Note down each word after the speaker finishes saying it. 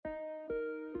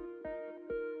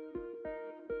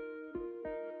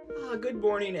Good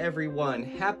morning, everyone.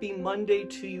 Happy Monday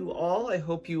to you all. I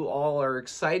hope you all are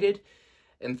excited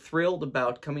and thrilled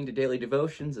about coming to Daily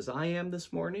Devotions as I am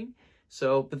this morning.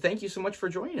 But thank you so much for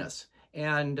joining us.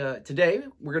 And today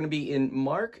we're going to be in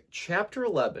Mark chapter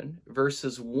 11,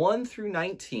 verses 1 through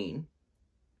 19.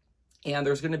 And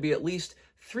there's going to be at least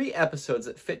 3 episodes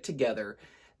that fit together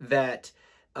that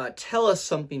tell us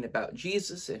something about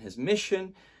Jesus and his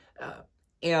mission,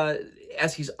 and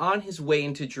as he's on his way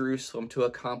into Jerusalem to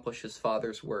accomplish his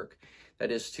Father's work, that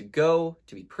is to go,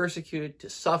 to be persecuted, to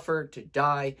suffer, to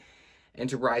die, and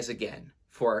to rise again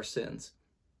for our sins.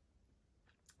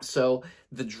 So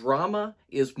the drama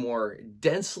is more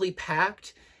densely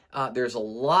packed. There's a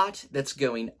lot that's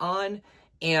going on,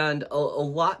 and a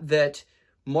lot that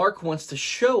Mark wants to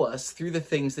show us through the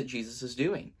things that Jesus is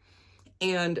doing.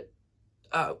 And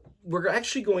we're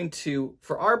actually going to,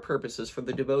 for our purposes, for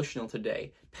the devotional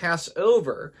today, pass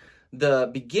over the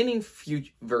beginning few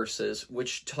verses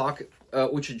which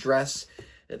address,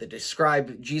 that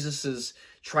describe Jesus's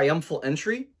triumphal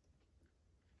entry,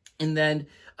 and then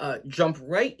jump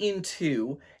right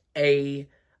into a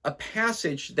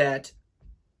passage that,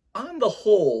 on the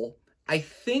whole, I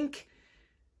think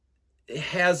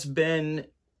has been.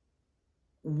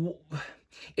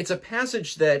 It's a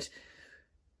passage that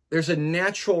there's a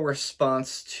natural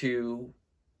response to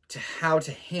how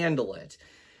to handle it.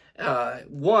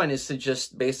 One is to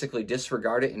just basically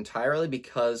disregard it entirely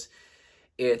because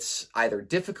it's either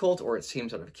difficult or it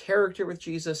seems out of character with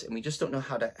Jesus, and we just don't know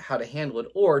how to handle it,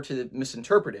 or to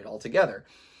misinterpret it altogether.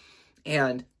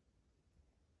 And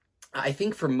I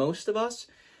think for most of us,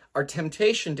 our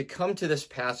temptation to come to this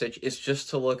passage is just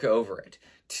to look over it,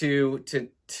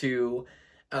 to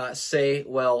say,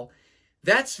 well,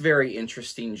 that's very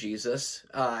interesting, Jesus.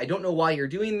 I don't know why you're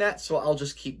doing that, so I'll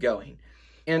just keep going.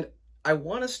 And I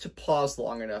want us to pause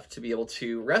long enough to be able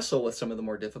to wrestle with some of the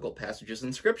more difficult passages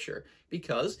in Scripture,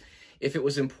 because if it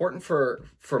was important for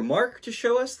Mark to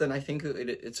show us, then I think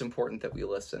it's important that we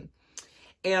listen.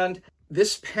 And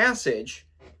this passage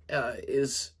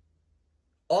is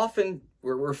often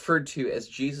referred to as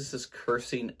Jesus'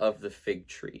 cursing of the fig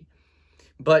tree.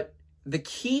 But the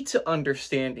key to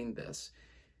understanding this,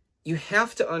 you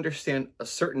have to understand a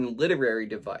certain literary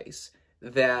device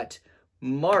that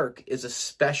Mark is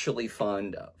especially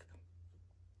fond of.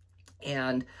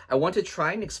 And I want to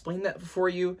try and explain that for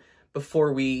you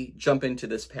before we jump into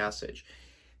this passage.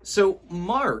 So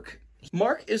Mark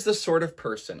is the sort of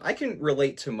person, I can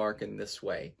relate to Mark in this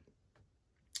way,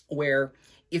 where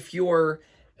if you're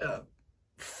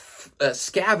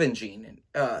scavenging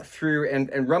through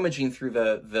and rummaging through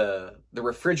the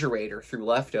refrigerator through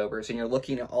leftovers, and you're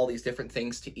looking at all these different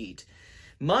things to eat,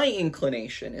 my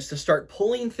inclination is to start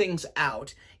pulling things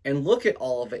out and look at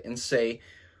all of it and say,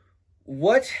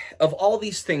 what of all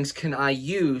these things can I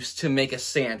use to make a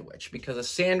sandwich? Because a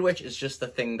sandwich is just the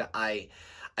thing that I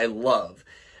love.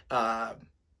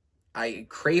 I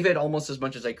crave it almost as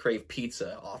much as I crave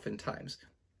pizza oftentimes.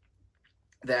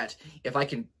 That if I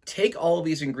can take all of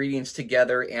these ingredients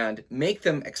together and make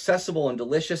them accessible and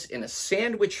delicious in a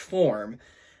sandwich form,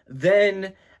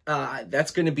 then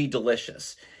that's going to be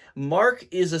delicious. Mark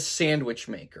is a sandwich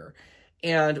maker.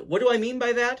 And what do I mean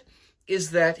by that?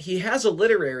 Is that he has a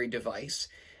literary device.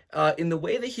 In the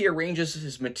way that he arranges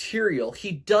his material,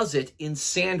 he does it in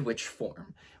sandwich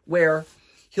form, where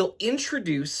he'll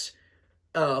introduce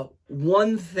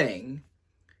one thing,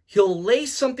 he'll lay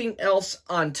something else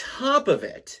on top of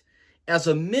it as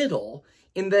a middle,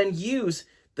 and then use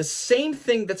the same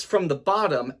thing that's from the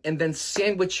bottom and then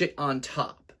sandwich it on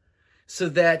top, so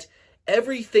that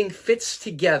everything fits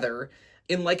together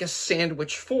in like a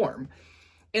sandwich form.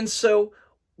 And so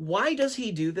why does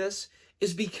he do this?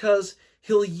 Is because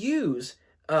he'll use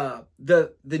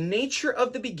the nature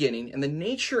of the beginning and the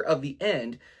nature of the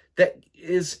end that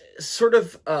is sort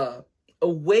of a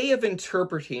way of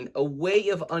interpreting, a way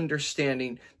of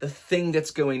understanding the thing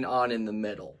that's going on in the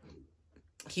middle.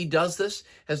 He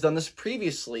has done this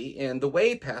previously in the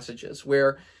way passages,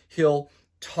 where he'll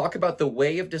talk about the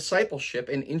way of discipleship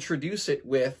and introduce it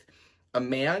with a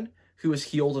man who is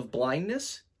healed of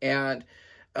blindness, and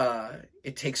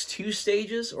it takes 2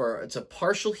 stages, or it's a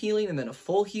partial healing and then a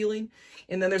full healing,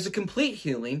 and then there's a complete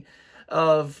healing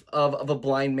of a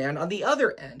blind man on the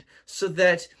other end, so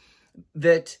that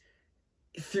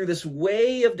through this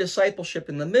way of discipleship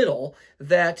in the middle,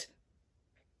 that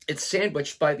it's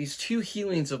sandwiched by these 2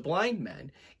 healings of blind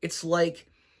men. It's like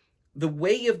the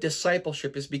way of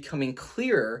discipleship is becoming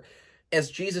clearer as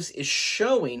Jesus is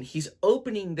showing, he's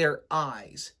opening their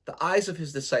eyes, the eyes of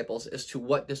his disciples, as to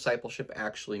what discipleship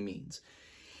actually means.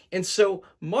 And so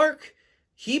Mark,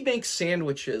 he makes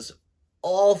sandwiches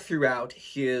all throughout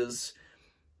his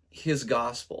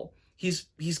gospel.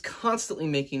 He's constantly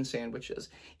making sandwiches.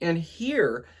 And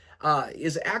here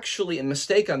is actually a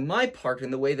mistake on my part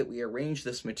in the way that we arrange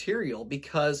this material,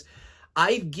 because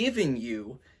I've given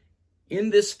you in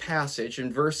this passage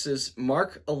in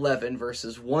Mark 11,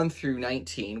 verses 1 through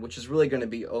 19, which is really going to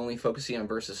be only focusing on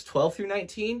verses 12 through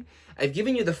 19, I've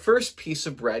given you the first piece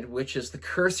of bread, which is the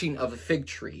cursing of a fig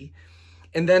tree.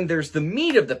 And then there's the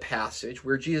meat of the passage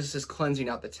where Jesus is cleansing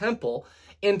out the temple.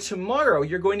 And tomorrow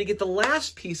you're going to get the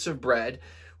last piece of bread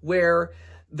where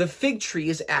the fig tree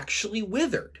is actually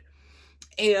withered.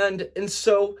 And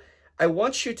so I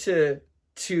want you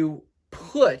to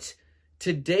put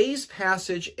today's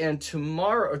passage and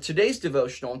today's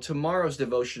devotional and tomorrow's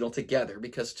devotional together,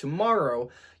 because tomorrow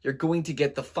you're going to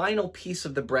get the final piece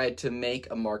of the bread to make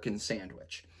a Markan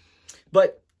sandwich.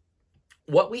 But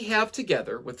what we have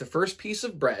together with the first piece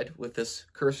of bread, with this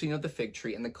cursing of the fig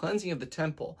tree and the cleansing of the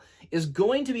temple, is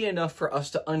going to be enough for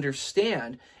us to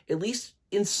understand, at least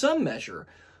in some measure,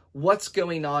 what's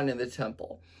going on in the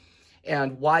temple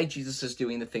and why Jesus is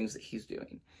doing the things that he's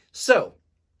doing. So,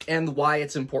 and why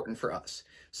it's important for us.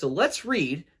 So let's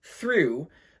read through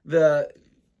the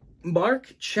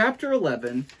Mark chapter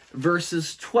 11,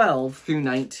 verses 12 through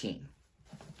 19.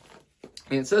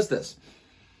 And it says this: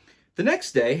 "The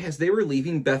next day, as they were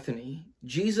leaving Bethany,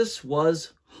 Jesus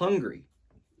was hungry.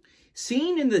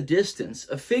 Seeing in the distance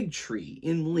a fig tree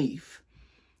in leaf,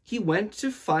 he went to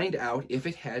find out if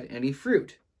it had any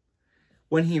fruit.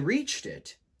 When he reached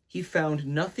it, he found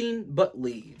nothing but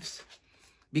leaves,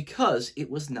 because it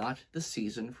was not the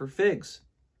season for figs.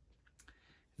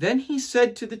 Then he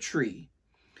said to the tree,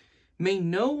 'May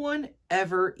no one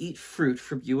ever eat fruit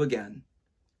from you again.'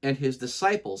 And his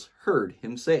disciples heard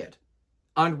him say it.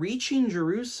 On reaching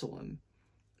Jerusalem,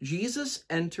 Jesus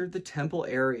entered the temple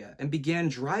area and began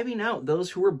driving out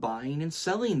those who were buying and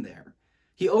selling there.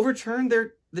 He overturned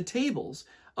the tables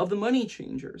of the money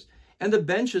changers and the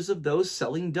benches of those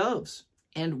selling doves,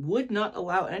 and would not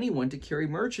allow anyone to carry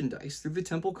merchandise through the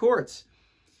temple courts.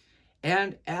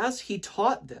 And as he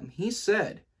taught them, he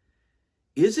said,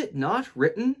 'Is it not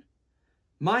written,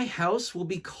 my house will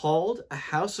be called a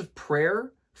house of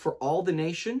prayer for all the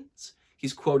nations?'"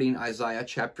 He's quoting Isaiah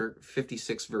chapter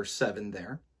 56, verse 7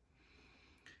 there.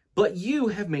 "But you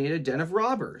have made it a den of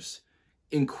robbers,"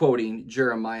 in quoting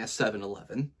Jeremiah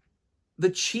 7:11. The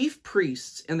chief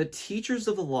priests and the teachers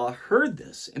of the law heard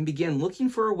this and began looking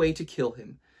for a way to kill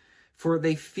him, for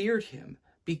they feared him,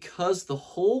 because the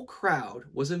whole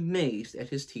crowd was amazed at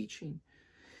his teaching.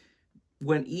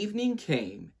 When evening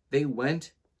came, they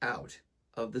went out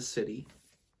of the city.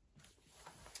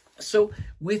 So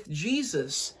with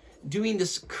Jesus doing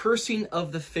this cursing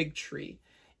of the fig tree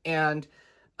and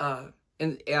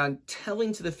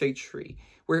telling to the fig tree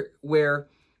where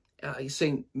he's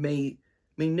saying, may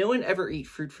no one ever eat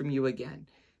fruit from you again.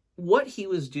 What he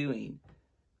was doing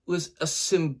was a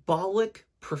symbolic,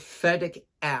 prophetic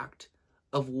act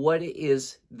of what it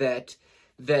is that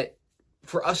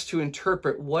for us to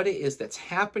interpret what it is that's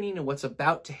happening and what's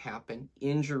about to happen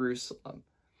in Jerusalem.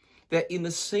 That in the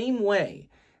same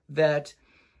way that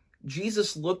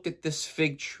Jesus looked at this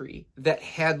fig tree that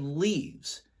had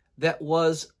leaves, that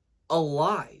was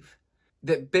alive,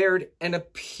 that bared an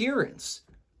appearance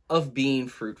of being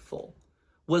fruitful,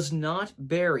 was not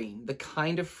bearing the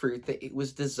kind of fruit that it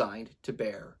was designed to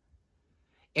bear.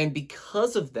 And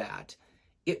because of that,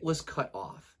 it was cut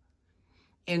off.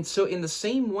 And so in the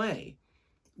same way,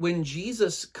 when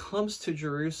Jesus comes to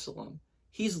Jerusalem,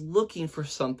 he's looking for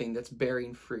something that's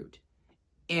bearing fruit.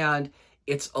 And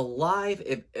it's alive,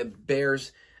 it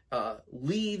bears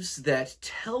leaves that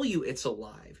tell you it's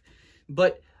alive.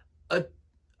 But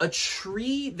a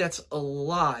tree that's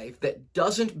alive, that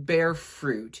doesn't bear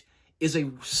fruit, is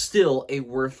still a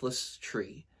worthless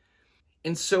tree.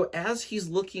 And so as he's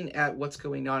looking at what's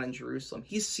going on in Jerusalem,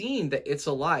 he's seeing that it's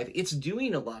alive. It's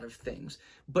doing a lot of things,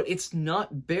 but it's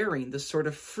not bearing the sort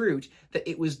of fruit that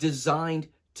it was designed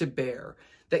to bear,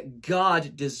 that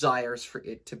God desires for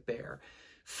it to bear.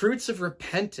 Fruits of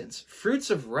repentance, fruits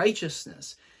of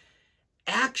righteousness,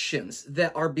 actions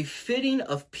that are befitting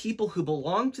of people who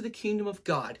belong to the kingdom of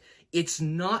God. It's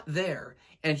not there.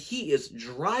 And he is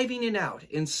driving it out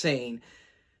and saying,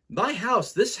 my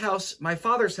house, this house, my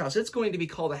Father's house, it's going to be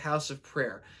called a house of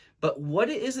prayer. But what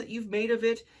it is that you've made of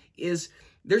it is,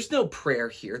 there's no prayer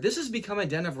here. This has become a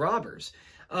den of robbers.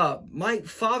 My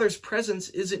Father's presence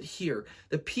isn't here.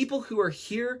 The people who are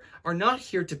here are not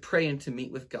here to pray and to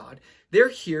meet with God. They're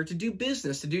here to do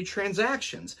business, to do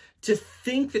transactions, to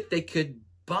think that they could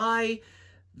buy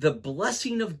the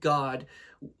blessing of God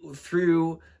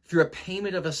through a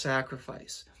payment of a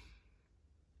sacrifice.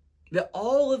 that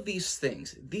all of these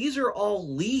things, these are all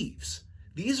leaves.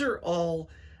 These are all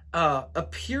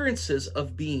appearances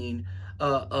of being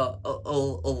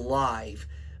alive.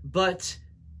 But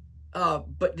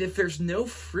if there's no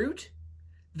fruit,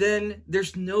 then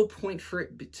there's no point for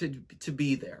it to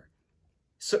be there.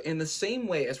 So in the same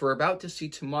way as we're about to see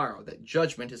tomorrow that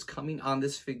judgment is coming on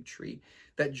this fig tree,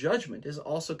 that judgment is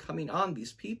also coming on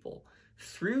these people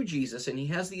through Jesus, and he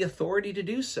has the authority to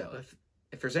do so.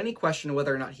 If there's any question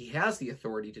whether or not he has the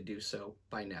authority to do so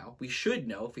by now, we should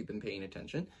know if we've been paying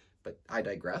attention, but I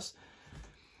digress.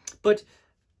 But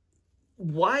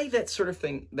why that sort of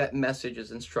thing, that message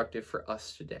is instructive for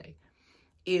us today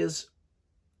is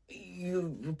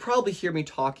you probably hear me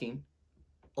talking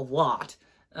a lot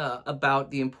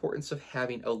about the importance of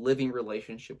having a living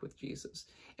relationship with Jesus.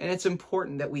 And it's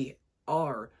important that we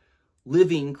are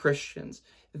living Christians,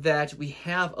 that we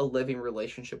have a living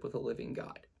relationship with a living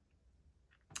God.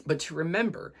 But to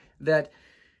remember that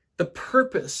the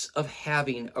purpose of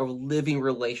having a living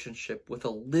relationship with a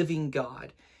living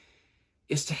God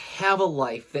is to have a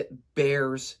life that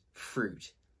bears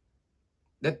fruit,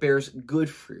 that bears good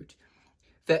fruit,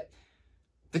 that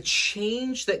the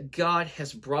change that God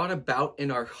has brought about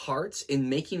in our hearts in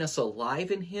making us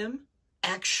alive in him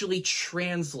actually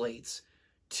translates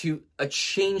to a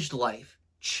changed life,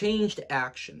 changed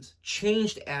actions,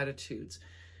 changed attitudes,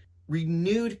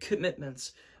 renewed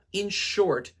commitments. In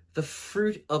short, the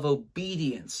fruit of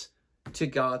obedience to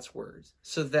God's words,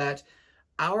 so that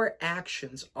our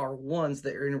actions are ones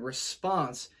that are in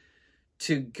response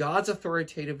to God's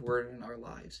authoritative word in our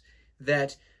lives,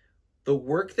 that the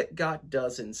work that God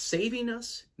does in saving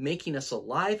us, making us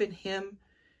alive in him,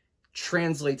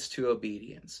 translates to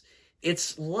obedience.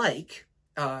 It's like,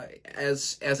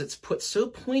 as it's put so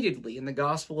pointedly in the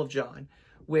Gospel of John,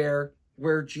 where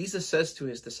Jesus says to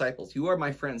his disciples, "You are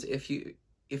my friends if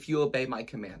you obey my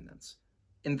commandments."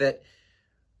 And that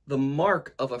the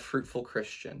mark of a fruitful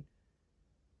Christian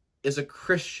is a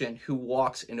Christian who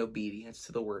walks in obedience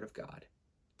to the word of God.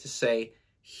 To say,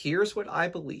 here's what I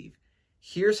believe.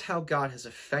 Here's how God has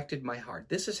affected my heart.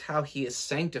 This is how he is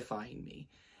sanctifying me.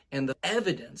 And the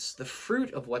evidence, the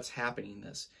fruit of what's happening in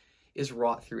this is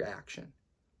wrought through action.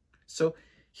 So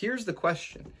here's the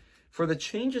question. For the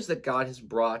changes that God has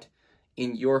brought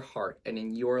in your heart and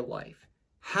in your life,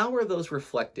 how are those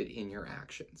reflected in your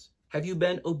actions? Have you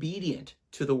been obedient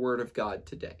to the word of God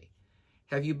today?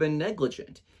 Have you been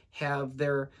negligent? Have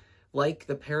there, like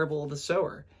the parable of the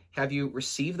sower, have you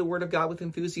received the word of God with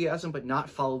enthusiasm but not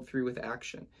followed through with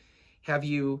action? Have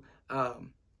you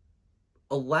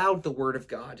allowed the word of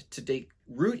God to take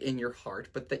root in your heart,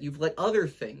 but that you've let other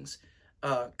things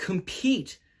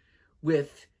compete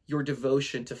with your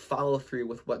devotion to follow through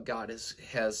with what God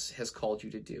has called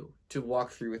you to do, to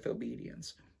walk through with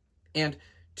obedience? And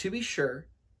to be sure,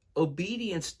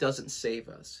 obedience doesn't save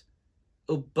us,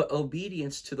 but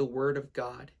obedience to the word of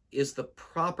God is the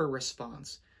proper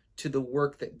response to the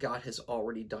work that God has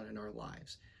already done in our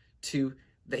lives, to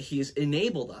that he has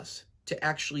enabled us to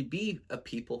actually be a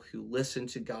people who listen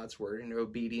to God's word and are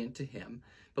obedient to him,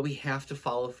 but we have to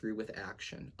follow through with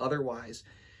action. Otherwise,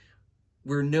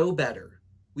 we're no better.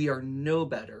 We are no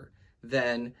better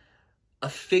than a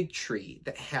fig tree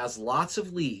that has lots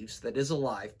of leaves, that is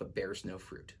alive, but bears no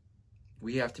fruit.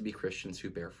 We have to be Christians who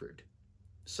bear fruit.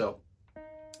 So,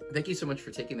 thank you so much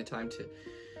for taking the time to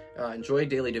enjoy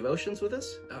daily devotions with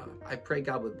us. I pray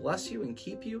God would bless you and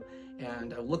keep you,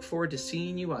 and I look forward to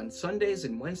seeing you on Sundays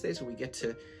and Wednesdays when we get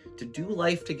to do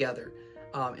life together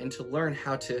and to learn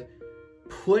how to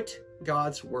put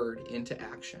God's word into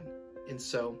action. And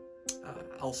so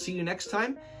I'll see you next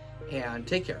time, and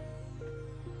take care.